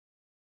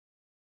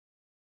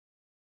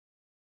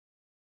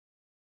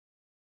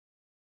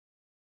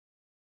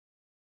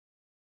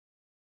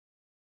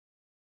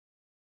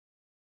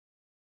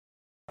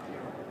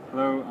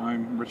Hello,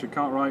 I'm Richard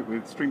Cartwright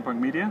with Steampunk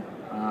Media.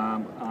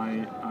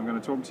 I'm going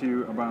to talk to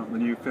you about the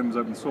new FIMS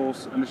open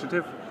source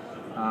initiative,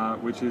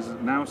 which is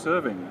now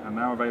serving and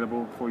now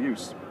available for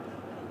use.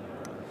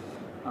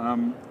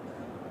 But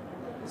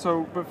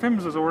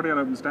FIMS is already an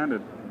open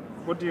standard.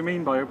 What do you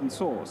mean by open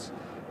source?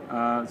 So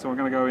I'm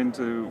going to go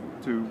into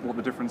what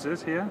the difference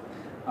is here,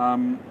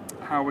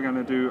 how we're going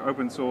to do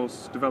open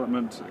source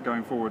development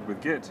going forward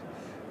with Git.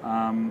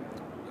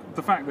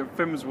 The fact that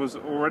FIMS was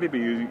already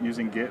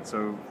using Git,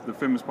 so the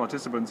FIMS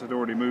participants had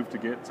already moved to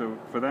Git, so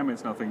for them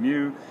it's nothing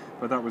new,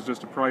 but that was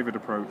just a private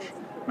approach.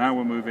 Now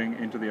we're moving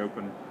into the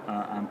open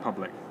and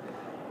public.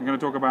 We're going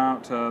to talk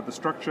about the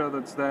structure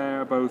that's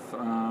there, both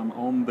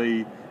on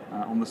the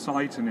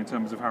site and in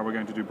terms of how we're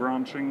going to do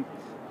branching,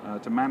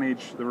 to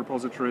manage the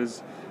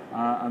repositories,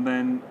 and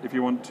then if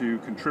you want to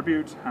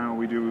contribute, how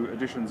we do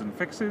additions and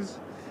fixes,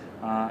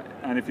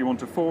 and if you want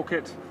to fork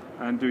it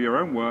and do your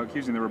own work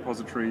using the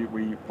repository,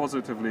 we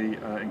positively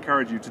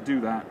encourage you to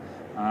do that,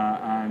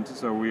 and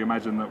so we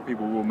imagine that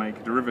people will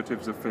make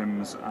derivatives of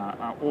FIMS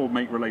or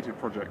make related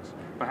projects,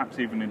 perhaps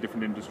even in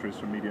different industries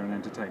from media and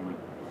entertainment.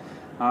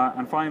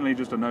 And finally,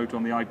 just a note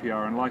on the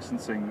IPR and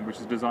licensing, which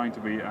is designed to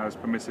be as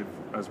permissive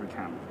as we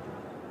can.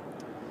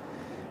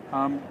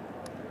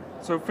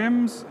 So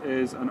FIMS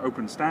is an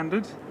open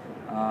standard.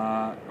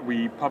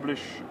 We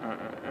publish,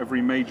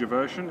 every major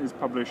version is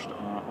published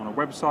on a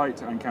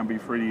website and can be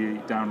freely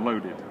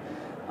downloaded.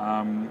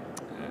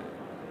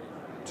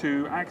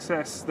 To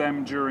access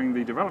them during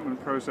the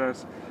development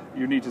process,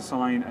 you need to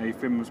sign a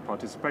FIMS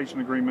participation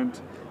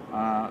agreement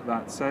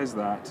that says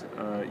that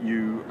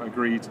you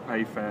agree to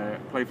play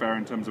fair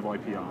in terms of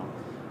IPR,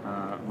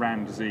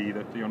 RAND-Z,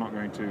 that you're not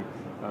going to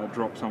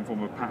drop some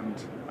form of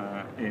patent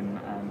in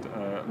and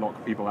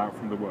lock people out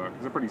from the work.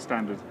 It's a pretty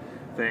standard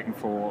thing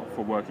for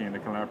working in a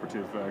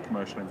collaborative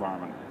commercial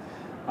environment.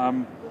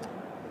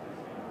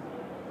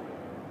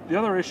 The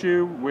other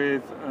issue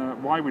with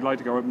why we'd like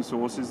to go open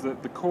source is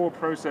that the core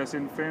process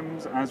in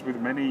FIMS, as with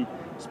many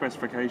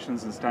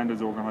specifications and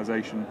standards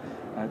organization,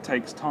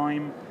 takes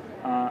time,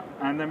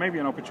 and there may be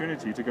an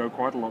opportunity to go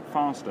quite a lot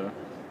faster,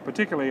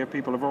 particularly if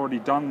people have already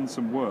done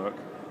some work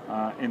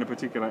in a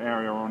particular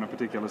area or on a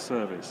particular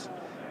service.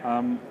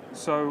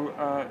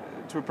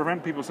 To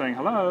prevent people saying,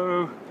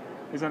 hello,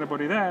 is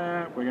anybody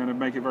there? We're going to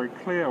make it very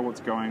clear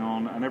what's going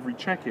on, and every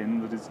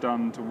check-in that is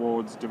done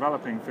towards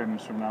developing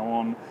FIMS from now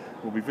on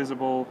will be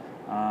visible,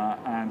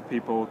 and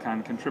people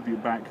can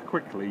contribute back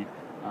quickly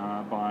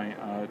by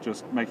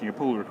just making a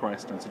pull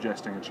request and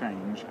suggesting a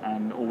change,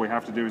 and all we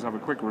have to do is have a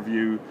quick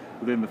review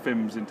within the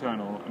FIMS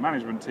internal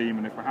management team,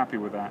 and if we're happy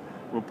with that,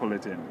 we'll pull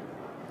it in.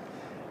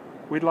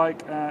 We'd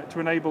like to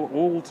enable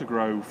all to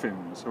grow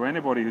FIMS, so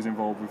anybody who's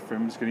involved with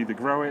FIMS can either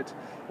grow it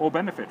or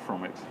benefit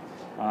from it.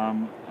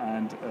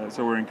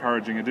 So we're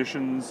encouraging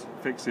additions,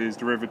 fixes,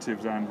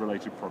 derivatives, and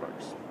related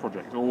projects,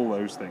 all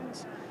those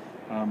things.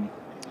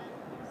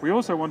 We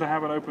also want to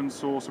have an open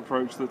source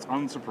approach that's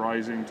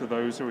unsurprising to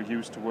those who are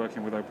used to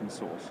working with open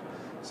source.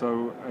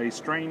 So a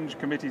strange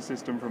committee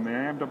system from the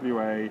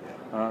AMWA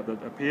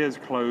that appears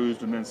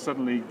closed and then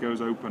suddenly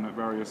goes open at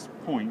various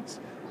points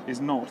is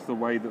not the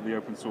way that the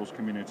open source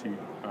community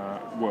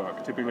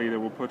work. Typically they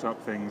will put up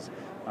things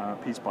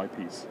piece by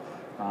piece.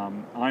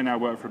 I now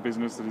work for a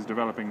business that is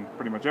developing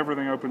pretty much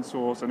everything open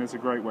source, and it's a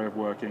great way of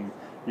working.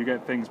 You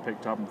get things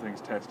picked up and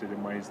things tested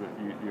in ways that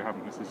you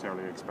haven't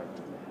necessarily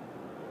expected.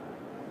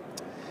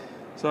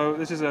 So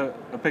this is a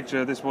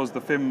picture. This was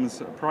the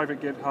FIMS private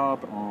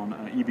GitHub on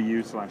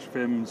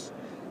ebu/FIMS,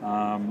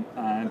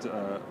 and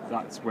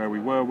that's where we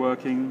were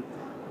working.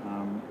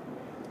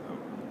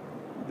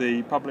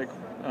 The public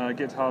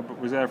GitHub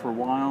was there for a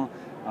while,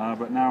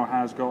 but now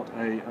has got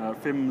a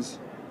FIMS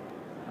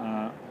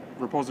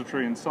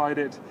repository inside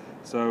it.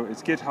 So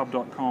it's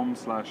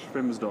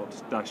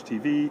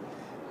github.com/fims.tv,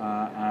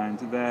 and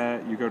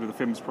there you go to the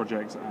FIMS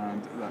project,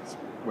 and that's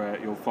where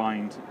you'll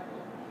find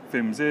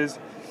FIMS is.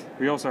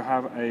 We also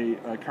have a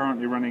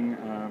currently running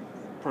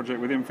project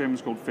within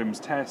FIMS called FIMS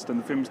Test, and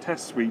the FIMS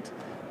Test Suite,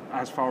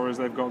 as far as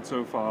they've got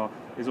so far,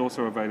 is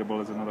also available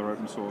as another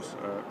open source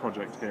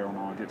project here on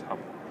our GitHub.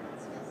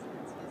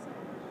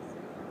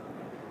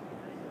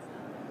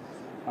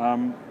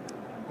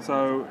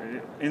 So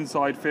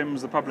inside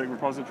FIMS, the public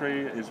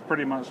repository is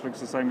pretty much looks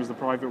the same as the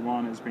private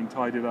one. It's been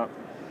tidied up.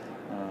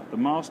 The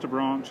master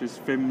branch is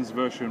FIMS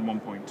version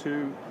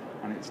 1.2,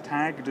 and it's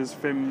tagged as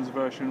FIMS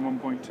version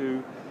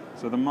 1.2.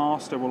 So the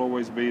master will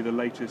always be the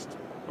latest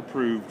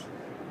approved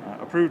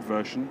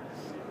version.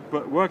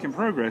 But work in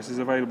progress is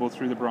available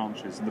through the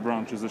branches, and the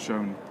branches are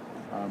shown.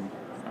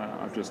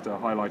 I've just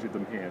highlighted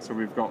them here. So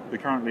we've got the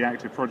currently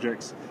active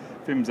projects: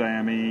 FIMS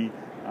AME,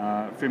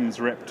 FIMS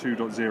Rep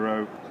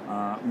 2.0,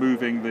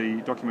 moving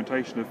the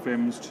documentation of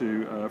FIMS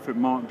to FIMS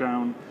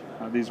Markdown.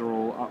 These are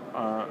all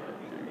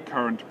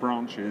current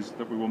branches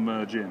that we will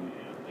merge in.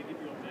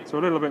 So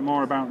a little bit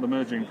more about the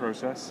merging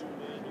process.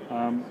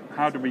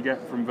 How did we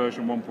get from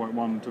version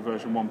 1.1 to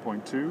version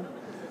 1.2?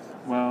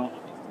 Well,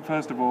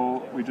 first of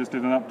all, we just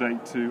did an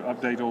update to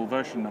update all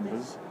version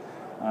numbers,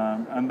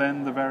 and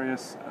then the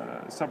various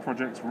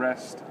sub-projects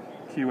REST,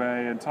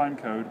 QA and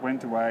timecode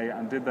went away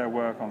and did their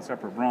work on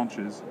separate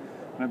branches.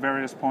 And at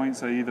various points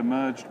they either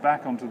merged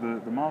back onto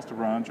the master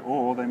branch,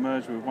 or they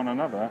merged with one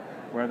another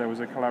where there was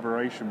a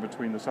collaboration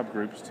between the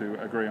subgroups to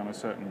agree on a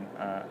certain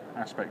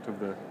aspect of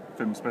the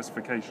FIMS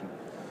specification.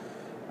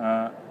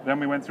 Then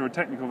we went through a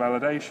technical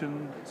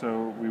validation,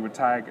 so we would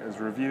tag as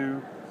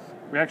review.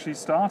 We actually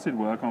started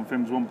work on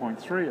FIMS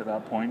 1.3 at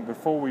that point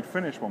before we'd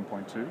finished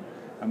 1.2,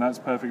 and that's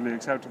a perfectly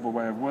acceptable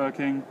way of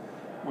working.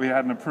 We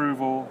had an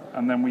approval,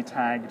 and then we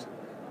tagged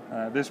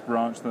this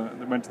branch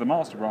that went to the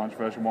master branch,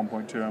 version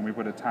 1.2, and we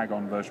put a tag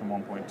on version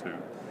 1.2.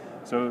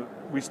 So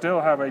we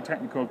still have a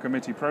technical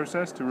committee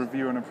process to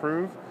review and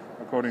approve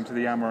according to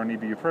the AMWA and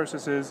EBU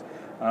processes,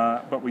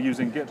 but we're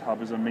using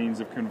GitHub as a means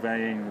of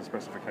conveying the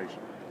specification.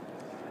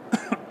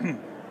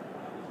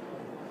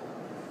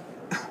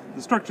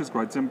 The structure is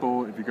quite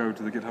simple. If you go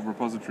to the GitHub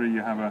repository,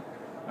 you have a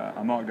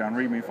Markdown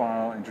README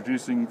file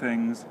introducing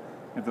things,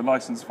 you have the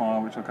license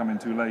file, which I'll come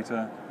into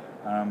later,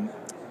 and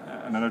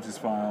a notice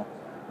file.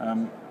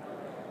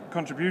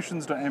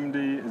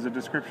 Contributions.md is a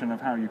description of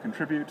how you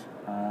contribute,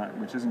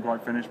 which isn't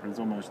quite finished, but it's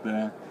almost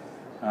there.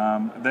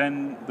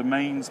 Then the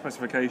main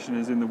specification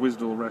is in the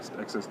WSDL REST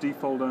XSD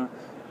folder,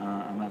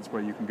 and that's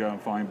where you can go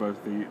and find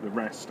both the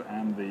REST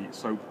and the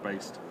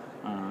SOAP-based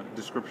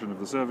description of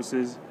the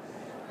services.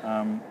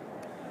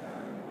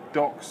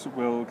 Docs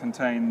will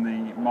contain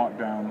the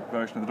Markdown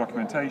version of the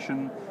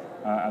documentation.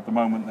 At the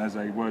moment there's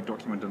a Word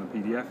document and a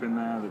PDF in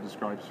there that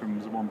describes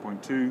FIMS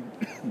 1.2.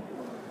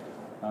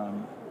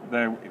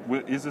 There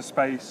is a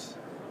space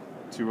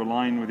to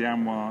align with the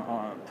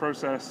AMWA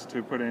process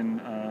to put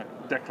in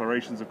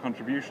declarations of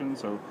contribution.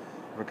 So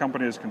if a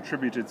company has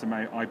contributed some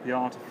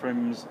IPR to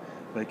FIMS,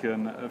 they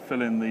can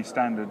fill in the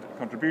standard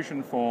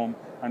contribution form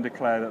and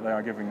declare that they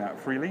are giving that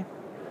freely.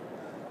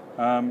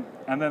 And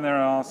then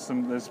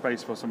there's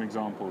space for some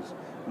examples,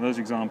 and those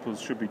examples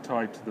should be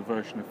tied to the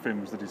version of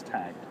FIMS that is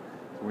tagged.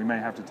 So we may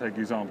have to take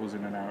examples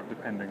in and out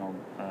depending on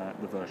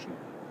the version.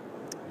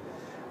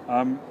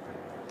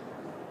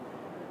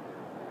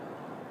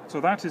 So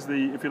that is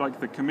the, if you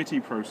like, the committee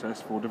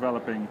process for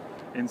developing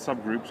in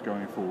subgroups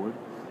going forward.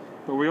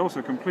 But we're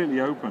also completely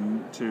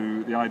open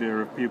to the idea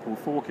of people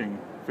forking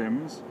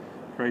FIMS,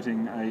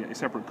 creating a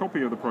separate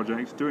copy of the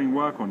project, doing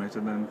work on it,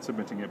 and then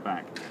submitting it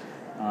back.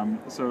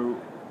 So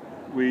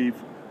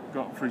we've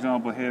got, for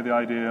example, here the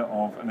idea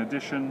of an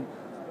addition,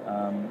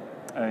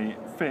 a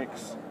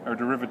fix, a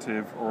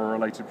derivative, or a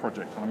related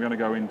project. And I'm going to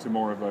go into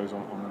more of those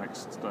on the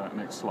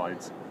next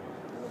slides.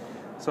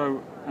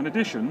 So an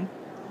addition,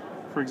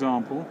 for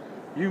example,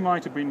 you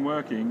might have been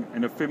working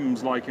in a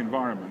FIMS-like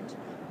environment,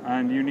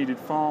 and you needed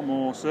far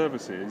more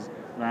services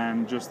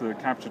than just the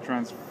capture,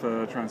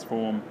 transfer,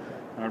 transform,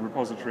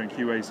 repository and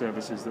QA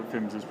services that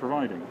FIMS is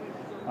providing.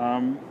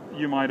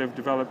 You might have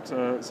developed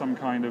some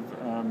kind of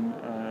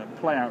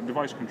playout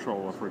device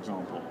controller, for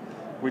example,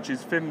 which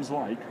is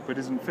FIMS-like but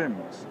isn't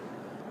FIMS.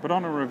 But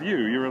on a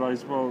review, you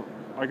realize, well,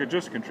 I could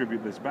just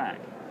contribute this back.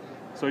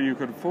 So you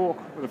could fork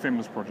the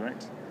FIMS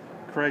project,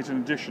 create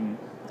an addition,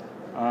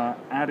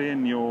 add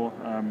in your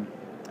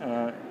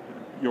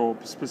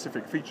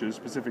specific features,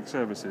 specific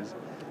services,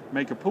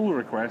 make a pull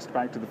request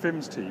back to the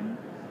FIMS team.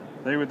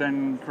 They would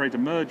then create a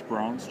merge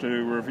branch to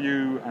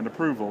review and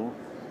approval,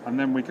 and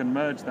then we can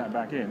merge that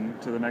back in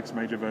to the next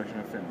major version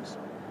of FIMS.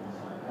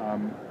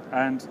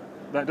 And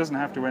that doesn't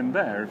have to end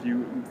there. If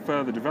you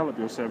further develop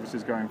your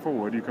services going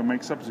forward, you can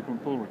make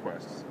subsequent pull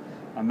requests,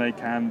 and they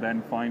can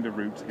then find a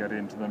route to get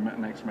into the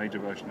next major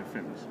version of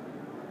FIMS.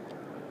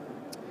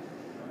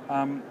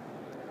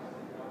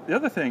 The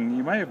other thing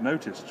you may have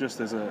noticed, just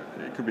as it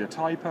could be a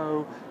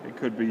typo, it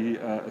could be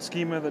a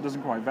schema that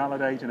doesn't quite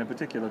validate in a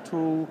particular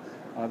tool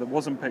that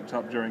wasn't picked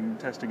up during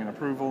testing and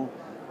approval,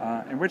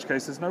 in which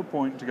case there's no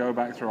point to go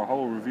back through a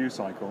whole review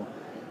cycle.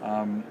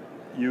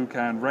 You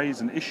can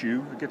raise an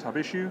issue, a GitHub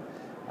issue,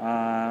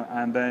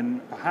 and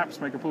then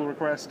perhaps make a pull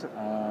request,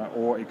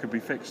 or it could be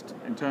fixed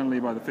internally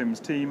by the FIMS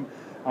team,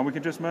 and we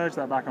can just merge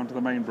that back onto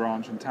the main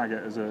branch and tag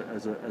it as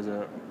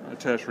a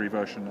tertiary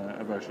version,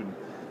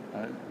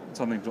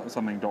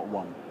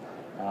 something.1,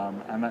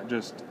 and that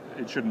just,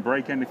 it shouldn't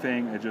break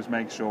anything. It just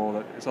makes sure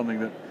that something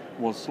that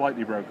was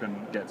slightly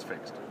broken gets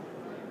fixed.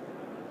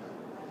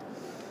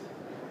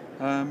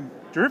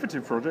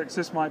 Derivative projects,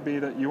 this might be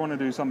that you want to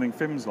do something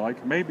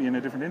FIMS-like, maybe in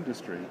a different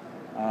industry,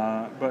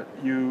 but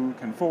you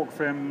can fork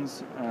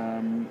FIMS.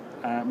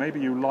 Maybe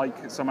you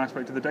like some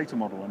aspect of the data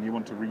model and you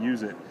want to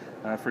reuse it,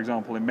 for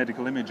example, in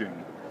medical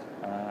imaging.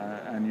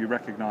 And you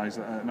recognize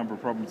that a number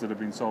of problems that have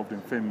been solved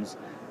in FIMS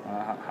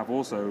have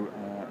also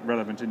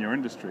relevant in your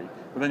industry.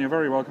 But then you're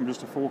very welcome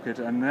just to fork it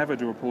and never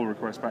do a pull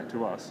request back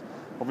to us.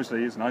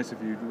 Obviously, it's nice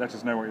if you let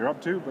us know what you're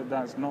up to, but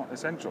that's not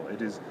essential.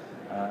 It is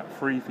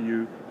free for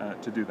you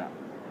to do that.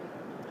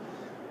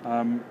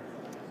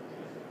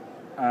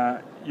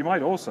 You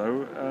might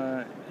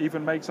also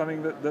even make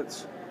something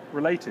that's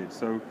related.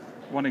 So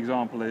one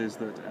example is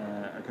that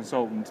a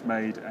consultant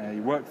made a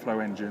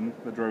workflow engine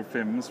that drove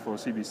FIMS for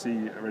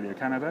CBC Radio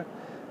Canada,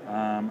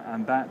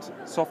 and that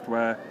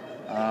software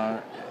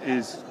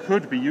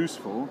could be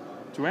useful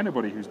to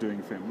anybody who's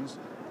doing FIMS,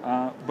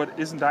 but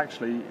isn't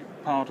actually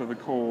part of the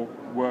core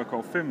work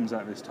of FIMS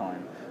at this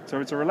time.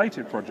 So it's a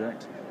related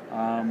project,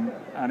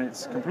 and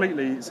it's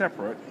completely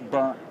separate,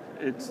 but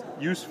it's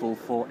useful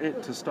for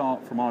it to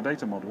start from our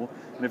data model,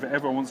 and if it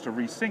ever wants to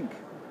resync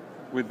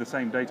with the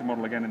same data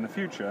model again in the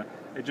future,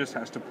 it just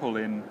has to pull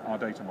in our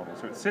data model.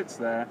 So it sits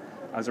there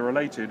as a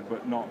related,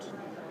 but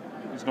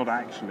it's not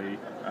actually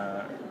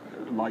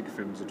like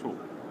FIMS at all.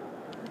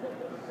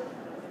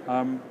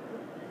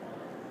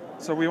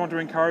 So we want to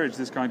encourage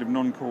this kind of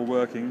non-core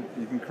working.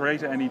 You can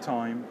create at any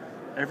time.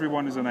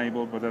 Everyone is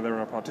enabled, whether they're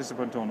a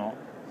participant or not.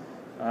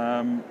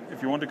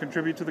 If you want to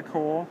contribute to the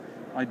core,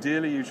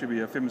 ideally you should be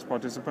a FIMS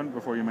participant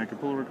before you make a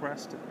pull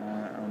request,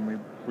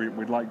 and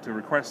we'd like to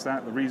request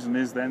that. The reason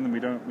is then that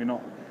we're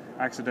not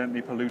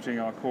accidentally polluting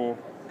our core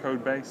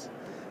code base,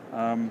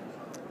 and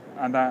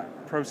that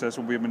process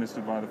will be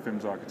administered by the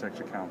FIMS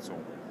Architecture Council.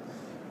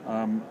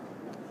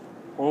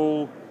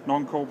 All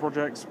non-core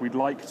projects we'd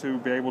like to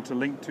be able to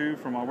link to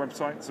from our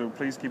website, so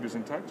please keep us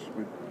in touch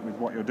with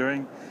what you're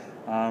doing,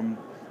 and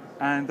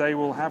they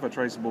will have a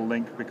traceable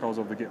link because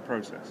of the Git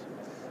process.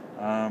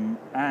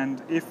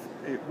 And if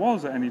it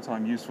was at any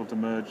time useful to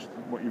merge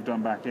what you've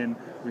done back in,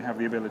 we have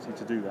the ability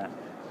to do that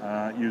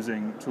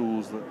using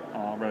tools that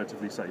are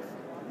relatively safe.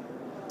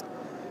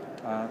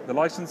 The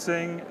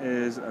licensing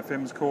is a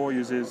FIMS core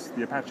uses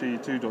the Apache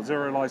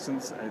 2.0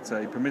 license. It's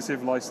a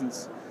permissive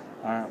license.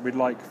 We'd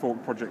like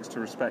fork projects to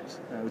respect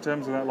the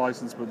terms of that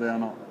license, but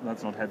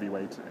that's not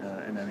heavyweight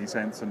in any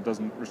sense and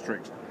doesn't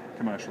restrict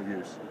commercial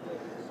use.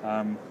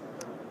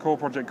 Core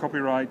project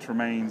copyright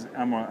remains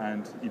AMWA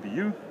and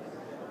EBU.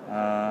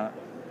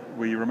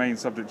 We remain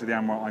subject to the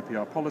AMWA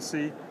IPR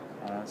policy,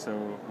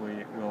 so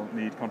we will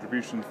need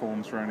contribution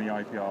forms for any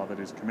IPR that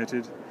is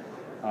committed.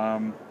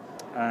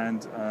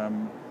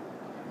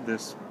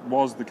 This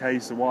was the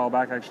case a while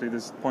back. Actually,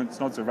 this point's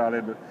not so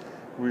valid, but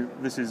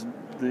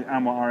the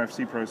AMWA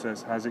RFC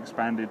process has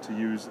expanded to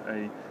use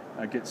a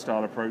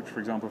Git-style approach, for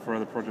example, for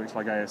other projects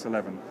like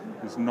AS11.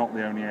 It's not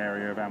the only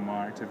area of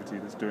AMWA activity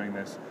that's doing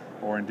this,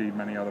 or indeed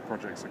many other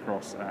projects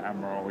across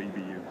AMWA or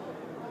EBU.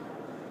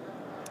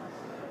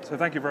 So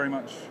thank you very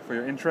much for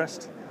your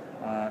interest.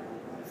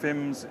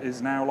 FIMS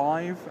is now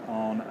live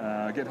on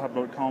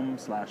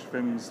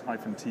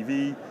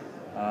github.com/FIMS-TV.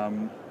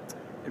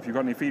 If you've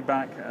got any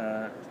feedback,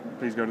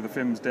 please go to the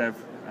FIMS dev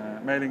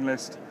mailing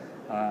list.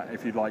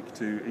 If you'd like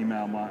to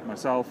email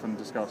myself and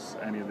discuss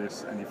any of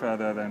this any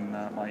further, then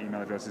my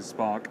email address is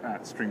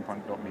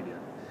spark@steampunk.media.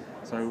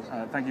 So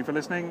thank you for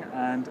listening,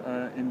 and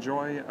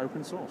enjoy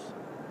open source.